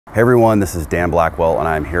Hey everyone, this is Dan Blackwell and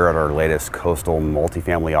I'm here at our latest coastal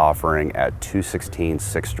multifamily offering at 216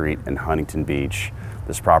 6th Street in Huntington Beach.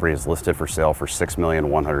 This property is listed for sale for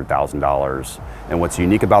 $6,100,000. And what's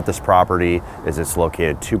unique about this property is it's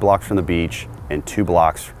located 2 blocks from the beach and 2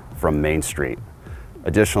 blocks from Main Street.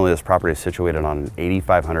 Additionally, this property is situated on an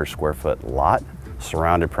 8,500 square foot lot,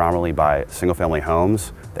 surrounded primarily by single family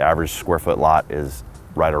homes. The average square foot lot is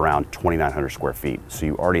right around 2,900 square feet. So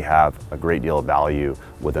you already have a great deal of value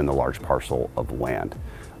within the large parcel of land.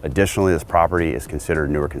 Additionally, this property is considered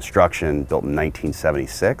newer construction, built in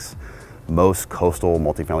 1976. Most coastal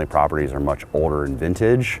multifamily properties are much older in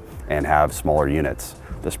vintage and have smaller units.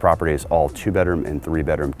 This property is all 2-bedroom and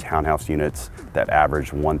 3-bedroom townhouse units that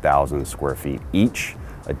average 1,000 square feet each.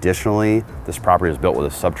 Additionally, this property is built with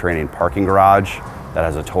a subterranean parking garage that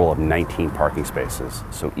has a total of 19 parking spaces.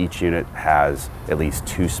 So each unit has at least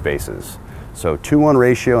 2 spaces. So 2-1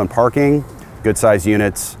 ratio in parking, good size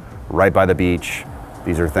units, right by the beach.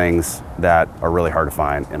 These are things that are really hard to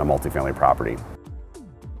find in a multifamily property.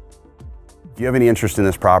 If you have any interest in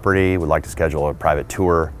this property, would like to schedule a private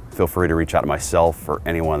tour, feel free to reach out to myself or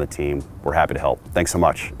anyone on the team. We're happy to help. Thanks so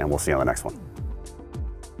much, and we'll see you on the next one.